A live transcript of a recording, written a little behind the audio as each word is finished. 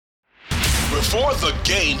Before the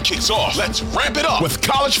game kicks off, let's ramp it up with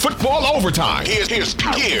college football overtime. Here's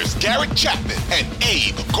Garrett Chapman and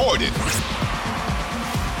Abe Gordon. College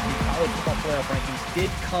football playoff rankings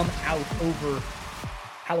did come out over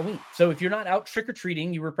Halloween. So if you're not out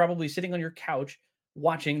trick-or-treating, you were probably sitting on your couch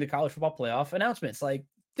watching the college football playoff announcements like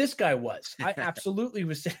this guy was. I absolutely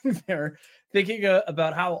was sitting there thinking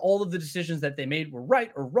about how all of the decisions that they made were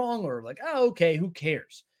right or wrong, or like, oh, okay, who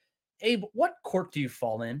cares? Abe, what court do you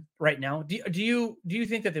fall in right now? Do you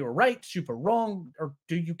think that they were right, super wrong, or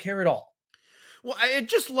do you care at all? Well, I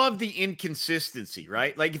just love the inconsistency,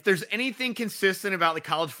 right? Like, if there's anything consistent about the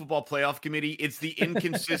College Football Playoff Committee, it's the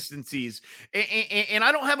inconsistencies. And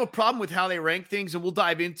I don't have a problem with how they rank things, and we'll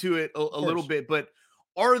dive into it a little bit. But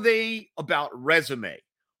are they about resume?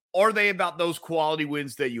 Are they about those quality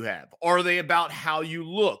wins that you have? Are they about how you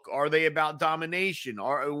look? Are they about domination?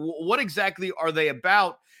 What exactly are they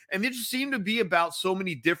about? And they just seem to be about so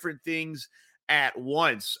many different things at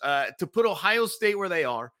once. To put Ohio State where they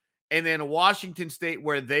are, and then Washington State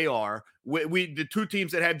where they are, we the two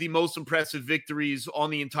teams that have the most impressive victories on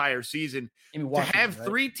the entire season, to have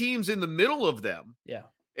three teams in the middle of them,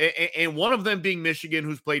 and one of them being Michigan,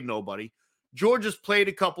 who's played nobody. Georgia's played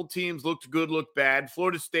a couple teams, looked good, looked bad.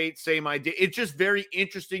 Florida State, same idea. It's just very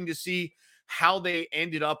interesting to see how they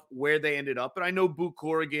ended up where they ended up. And I know Boo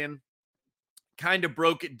Corrigan kind of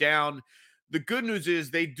broke it down. The good news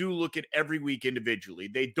is they do look at every week individually.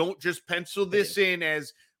 They don't just pencil this in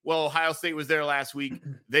as, well, Ohio State was there last week.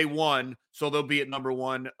 They won, so they'll be at number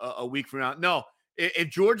one a week from now. No, if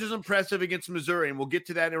Georgia's impressive against Missouri, and we'll get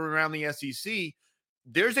to that around the SEC,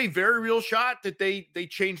 there's a very real shot that they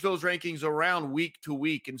change those rankings around week to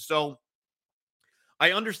week. And so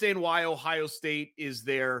I understand why Ohio State is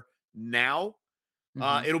there now.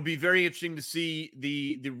 It'll be very interesting to see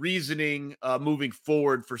the reasoning moving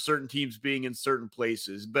forward for certain teams being in certain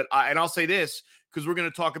places. But I'll say this, because we're going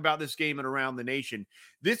to talk about this game and around the nation.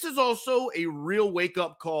 This is also a real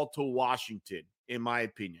wake-up call to Washington, in my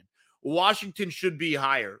opinion. Washington should be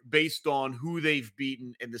higher based on who they've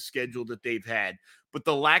beaten and the schedule that they've had. But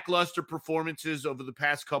the lackluster performances over the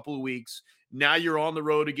past couple of weeks, now you're on the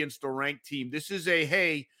road against a ranked team. This is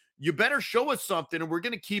hey, you better show us something, and we're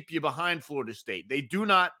going to keep you behind Florida State. They do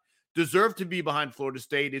not deserve to be behind Florida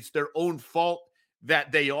State. It's their own fault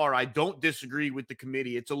that they are. I don't disagree with the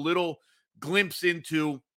committee. It's a little glimpse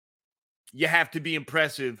into you have to be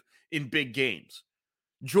impressive in big games.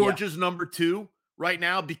 Georgia's number 2 right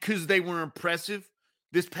now because they were impressive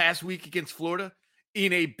this past week against Florida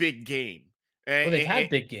in a big game. Well, they've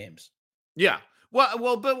had big games. Yeah.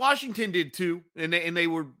 Well, but Washington did too, and they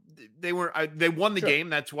won the game.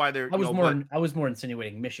 That's why they're. I was more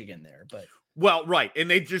insinuating Michigan there, but right,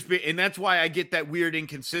 and and that's why I get that weird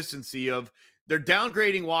inconsistency of they're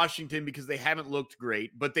downgrading Washington because they haven't looked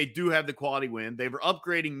great, but they do have the quality win. They were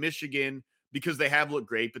upgrading Michigan because they have looked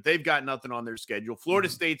great, but they've got nothing on their schedule. Florida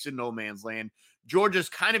State's in no man's land. Georgia's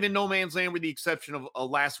kind of in no man's land with the exception of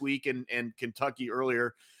last week and Kentucky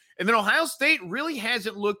earlier. And then Ohio State really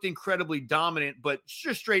hasn't looked incredibly dominant, but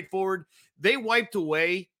just straightforward. They wiped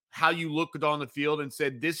away how you looked on the field and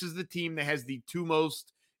said, this is the team that has the two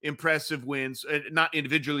most impressive wins, not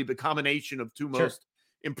individually, but combination of two most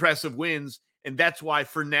impressive wins. And that's why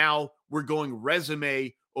for now we're going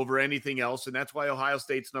resume over anything else. And that's why Ohio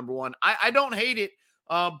State's number 1. I don't hate it,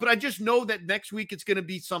 but I just know that next week it's going to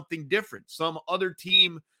be something different. Some other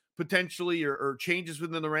team potentially or changes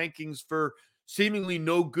within the rankings for seemingly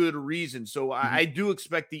no good reason. So I do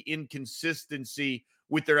expect the inconsistency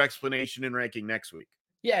with their explanation and ranking next week.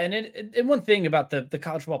 Yeah, and one thing about the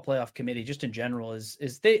College Football Playoff Committee, just in general, is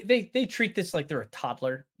they treat this like they're a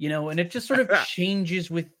toddler, and it just sort of changes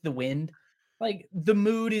with the wind. Like the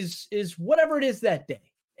mood is whatever it is that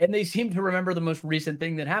day, and they seem to remember the most recent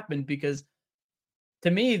thing that happened because,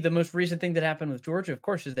 to me, the most recent thing that happened with Georgia, of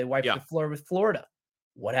course, is they wiped the floor with Florida.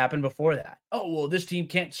 What happened before that? Oh, well, this team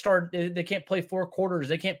can't start. They can't play 4 quarters.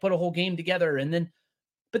 They can't put a whole game together.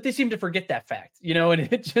 But they seem to forget that fact, and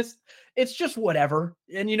it's just whatever.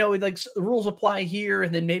 And, like rules apply here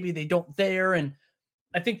and then maybe they don't there. And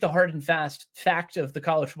I think the hard and fast fact of the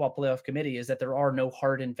College Football Playoff Committee is that there are no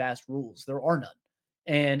hard and fast rules. There are none.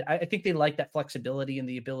 And I think they like that flexibility and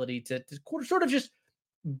the ability to sort of just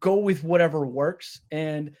go with whatever works.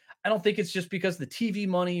 And I don't think it's just because the TV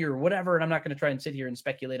money or whatever, and I'm not going to try and sit here and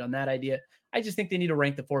speculate on that idea. I just think they need to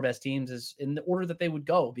rank the 4 best teams as in the order that they would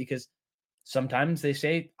go, because sometimes they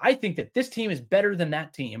say, I think that this team is better than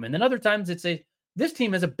that team. And then other times it's this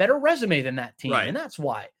team has a better resume than that team. Right. And that's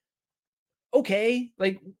why. Okay.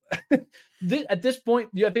 Like at this point,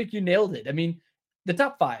 I think you nailed it. I mean, the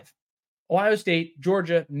top 5, Ohio State,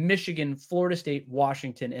 Georgia, Michigan, Florida State,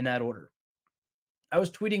 Washington, in that order. I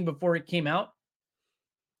was tweeting before it came out.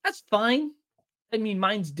 That's fine. I mean,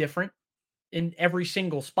 mine's different in every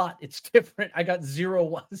single spot. It's different. I got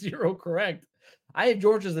 0 correct. I have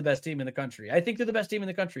Georgia as the best team in the country. I think they're the best team in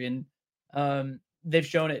the country, and they've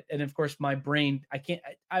shown it. And of course, my brain, I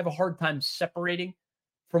have a hard time separating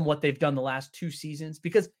from what they've done the last 2 seasons,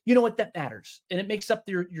 because you know what, that matters, and it makes up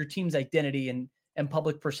your team's identity and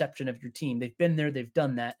public perception of your team. They've been there, they've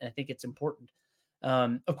done that, and I think it's important.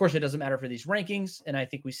 Of course, it doesn't matter for these rankings, and I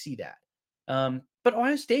think we see that. But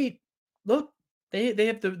Ohio State, look, they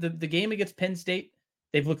have the game against Penn State.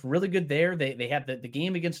 They've looked really good there. They have the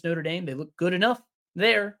game against Notre Dame. They look good enough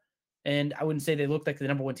there. And I wouldn't say they look like the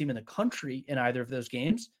number 1 team in the country in either of those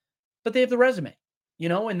games, but they have the resume,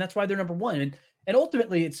 and that's why they're number 1. And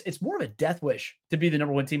ultimately, it's more of a death wish to be the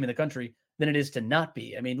number 1 team in the country than it is to not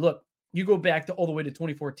be. I mean, look, you go back all the way to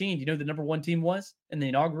 2014. You know who the number 1 team was in the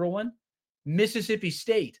inaugural one? Mississippi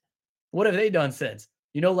State. What have they done since?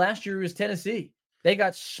 Last year was Tennessee. They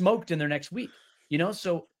got smoked in their next week.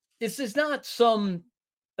 So it's not some,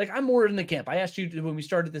 like, I'm more in the camp. I asked you when we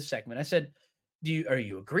started this segment, I said, are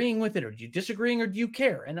you agreeing with it, or do you disagreeing, or do you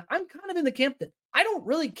care? And I'm kind of in the camp that I don't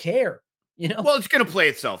really care. Well, it's going to play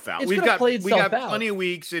itself out. We got plenty of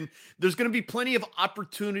weeks, and there's going to be plenty of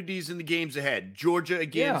opportunities in the games ahead. Georgia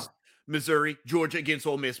against Missouri, Georgia against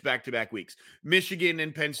Ole Miss back-to-back weeks, Michigan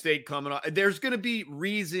and Penn State coming on. There's going to be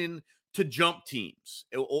reason to jump teams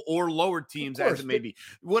or lower teams, as it may be.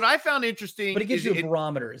 What I found interesting, but it gives you a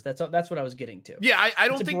barometer. That's what I was getting to. Yeah, I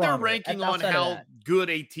don't think they're ranking on how good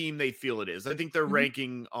a team they feel it is. I think they're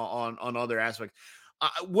ranking on other aspects.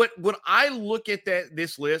 What I look at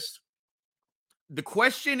this list, the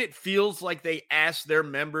question it feels like they ask their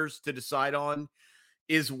members to decide on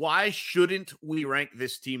is, why shouldn't we rank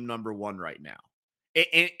this team number 1 right now?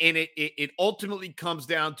 And it ultimately comes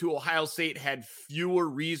down to Ohio State had fewer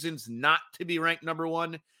reasons not to be ranked number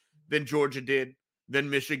 1 than Georgia did, than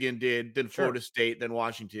Michigan did, than Florida State, than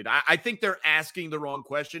Washington. I think they're asking the wrong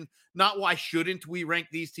question. Not why shouldn't we rank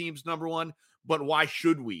these teams number 1, but why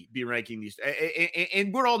should we be ranking these?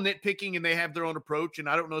 And we're all nitpicking, and they have their own approach, and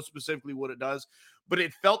I don't know specifically what it does, but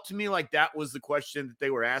it felt to me like that was the question that they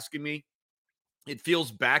were asking me. It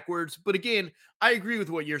feels backwards, but again, I agree with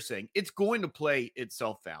what you're saying. It's going to play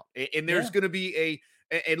itself out, and there's going to be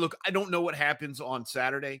and look, I don't know what happens on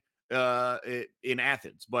Saturday in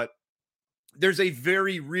Athens, but there's a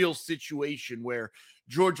very real situation where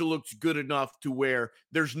Georgia looks good enough to where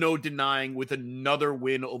there's no denying, with another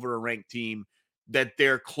win over a ranked team, that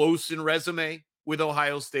they're close in resume with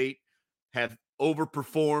Ohio State, have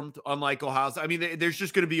overperformed, unlike Ohio State. I mean, there's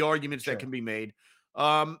just going to be arguments that can be made.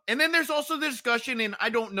 And then there's also the discussion, and I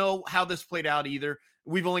don't know how this played out either.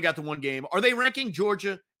 We've only got the 1 game. Are they ranking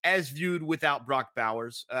Georgia as viewed without Brock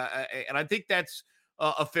Bowers? And I think that's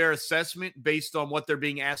a fair assessment based on what they're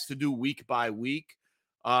being asked to do week by week.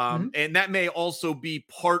 And that may also be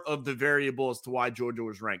part of the variable as to why Georgia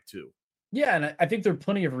was ranked 2. Yeah, and I think there are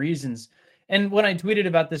plenty of reasons. And when I tweeted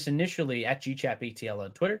about this initially at GChapATL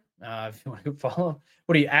on Twitter, if you want to follow,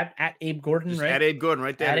 what are you at Abe Gordon, just right? At Abe Gordon,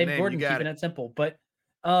 right there. At Abe Gordon, keeping it simple. But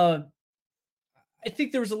I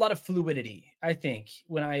think there was a lot of fluidity. I think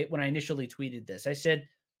when I initially tweeted this, I said,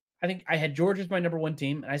 I think I had Georgia as my number 1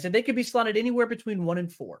 team, and I said they could be slotted anywhere between 1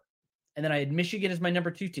 and 4. And then I had Michigan as my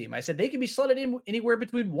number 2 team. I said they could be slotted in anywhere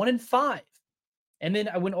between 1 and 5. And then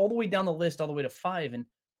I went all the way down the list, all the way to 5, and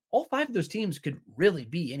all 5 of those teams could really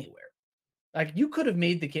be anywhere. Like, you could have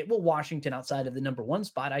made the case. Well, Washington outside of the number 1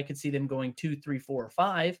 spot, I could see them going 2, 3, 4, or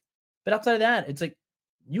 5. But outside of that, it's like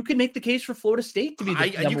you could make the case for Florida State to be the number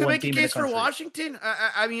 1 team in the country. You could make a case for Washington.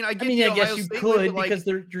 I guess you could, because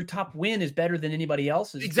your top win is better than anybody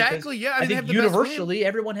else's. Exactly. Yeah. I think universally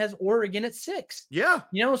everyone has Oregon at 6. Yeah.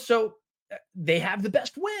 So they have the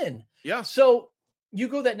best win. Yeah. So you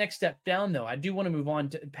go that next step down, though. I do want to move on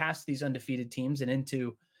to past these undefeated teams and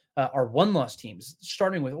into our 1-loss teams,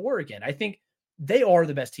 starting with Oregon. I think they are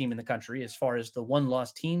the best team in the country as far as the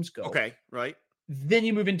 1-loss teams go. Okay, right. Then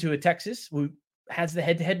you move into a Texas, who has the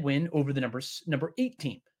head-to-head win over the number 8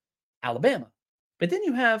 team, Alabama. But then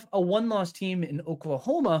you have a 1-loss team in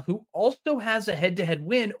Oklahoma who also has a head-to-head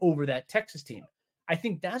win over that Texas team. I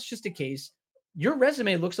think that's just a case. Your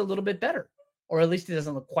resume looks a little bit better, or at least it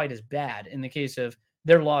doesn't look quite as bad in the case of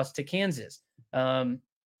their loss to Kansas.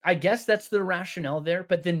 I guess that's the rationale there.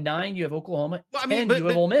 But then 9, you have Oklahoma. 10, you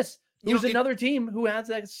have Ole Miss, who's another team who has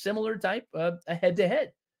that similar type of a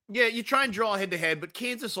head-to-head. Yeah, you try and draw head-to-head, but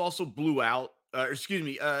Kansas also blew out.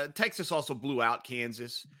 Texas also blew out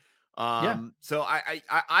Kansas. So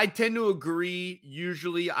I tend to agree.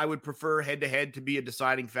 Usually, I would prefer head-to-head to be a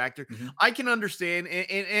deciding factor. I can understand,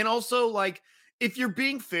 and also, like, if you're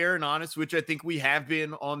being fair and honest, which I think we have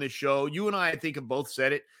been on this show, you and I think have both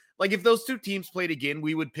said it. Like, if those two teams played again,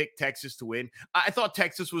 we would pick Texas to win. I thought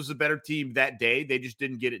Texas was a better team that day. They just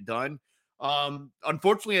didn't get it done.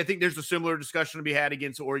 Unfortunately, I think there's a similar discussion to be had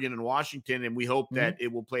against Oregon and Washington, and we hope that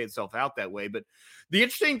it will play itself out that way. But the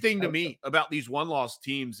interesting thing to me about these one-loss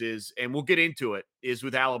teams is, and we'll get into it, is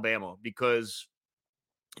with Alabama, because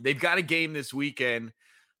they've got a game this weekend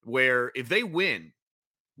where if they win,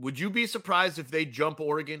 would you be surprised if they jump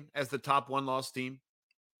Oregon as the top one-loss team?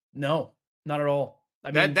 No, not at all. I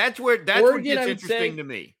mean, that's where Oregon, what gets interesting to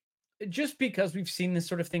me. Just because we've seen this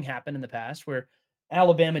sort of thing happen in the past where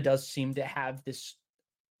Alabama does seem to have this,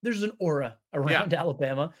 there's an aura around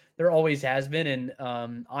Alabama. There always has been.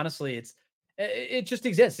 And honestly, it just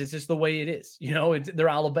exists. It's just the way it is. You know, they're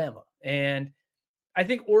Alabama. And I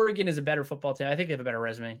think Oregon is a better football team. I think they have a better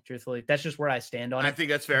resume, truthfully. That's just where I stand on it. I think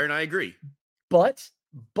that's fair, and I agree. But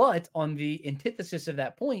on the antithesis of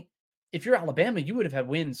that point, if you're Alabama, you would have had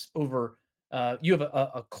wins over you have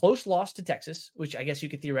a close loss to Texas, which I guess you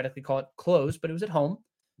could theoretically call it close, but it was at home.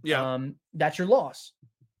 Yeah. That's your loss.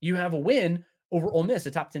 You have a win over Ole Miss,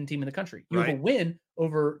 a top 10 team in the country. You have a win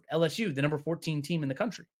over LSU, the number 14 team in the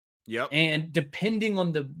country. Yep. And depending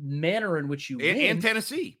on the manner in which you win. And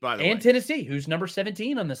Tennessee, by the way. And Tennessee, who's number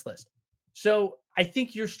 17 on this list. So I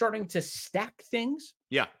think you're starting to stack things.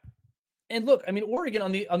 Yeah. And look, I mean, Oregon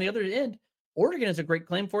on the other end, Oregon has a great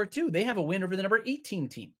claim for it too. They have a win over the number 18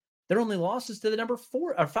 team. Their only loss is to the number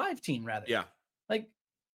 4 or 5 team, rather. Yeah. Like,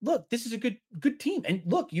 look, this is a good team. And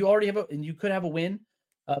look, you already have and you could have a win.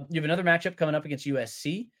 You have another matchup coming up against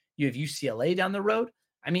USC. You have UCLA down the road.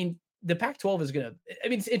 I mean, the Pac-12 is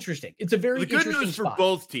it's interesting. It's a very interesting good news spot. for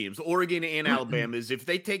both teams, Oregon and Alabama, is if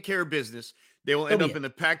they take care of business, they will end up in the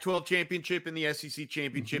Pac-12 championship and the SEC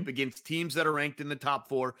championship against teams that are ranked in the top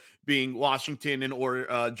 4, being Washington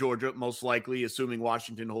and Georgia, most likely, assuming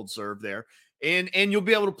Washington holds serve there. And you'll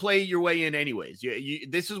be able to play your way in anyways.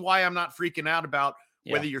 This is why I'm not freaking out about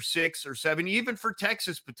whether you're 6 or 7, even for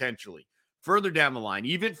Texas potentially further down the line,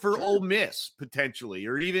 even for Ole Miss potentially,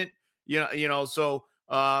 or even so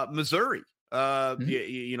Missouri.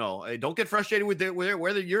 Don't get frustrated with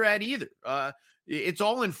whether you're at either. It's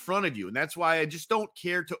all in front of you, and that's why I just don't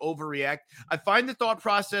care to overreact. I find the thought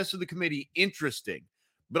process of the committee interesting,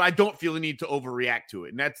 but I don't feel the need to overreact to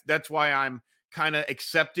it, and that's why I'm kind of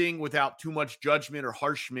accepting without too much judgment or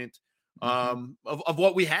harshment of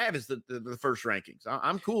what we have as the first rankings.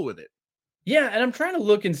 I'm cool with it. Yeah, and I'm trying to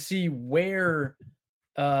look and see where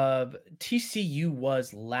TCU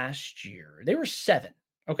was last year. They were 7.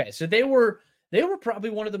 Okay, so they were probably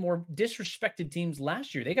one of the more disrespected teams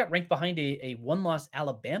last year. They got ranked behind a one-loss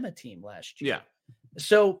Alabama team last year. Yeah.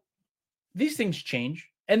 So these things change.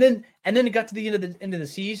 And then it got to the end of the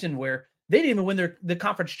season where they didn't even win the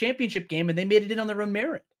conference championship game, and they made it in on their own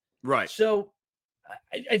merit. Right. So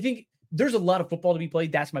I think there's a lot of football to be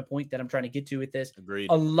played. That's my point that I'm trying to get to with this. Agreed.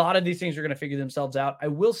 A lot of these things are going to figure themselves out. I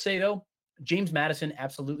will say, though, James Madison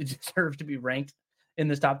absolutely deserves to be ranked in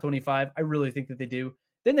this top 25. I really think that they do.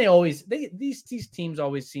 Then these teams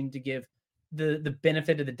always seem to give the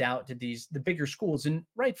benefit of the doubt to the bigger schools, and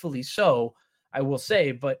rightfully so, I will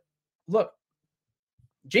say. But look,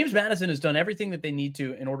 James Madison has done everything that they need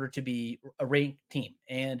to in order to be a ranked team.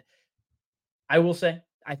 And I will say,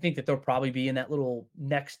 I think that they'll probably be in that little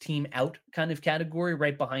next team out kind of category,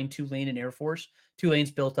 right behind Tulane and Air Force.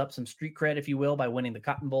 Tulane's built up some street cred, if you will, by winning the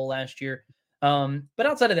Cotton Bowl last year. But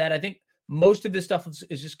outside of that, I think most of this stuff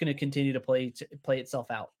is just going to continue to play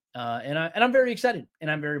itself out. And I'm very excited,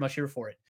 and I'm very much here for it.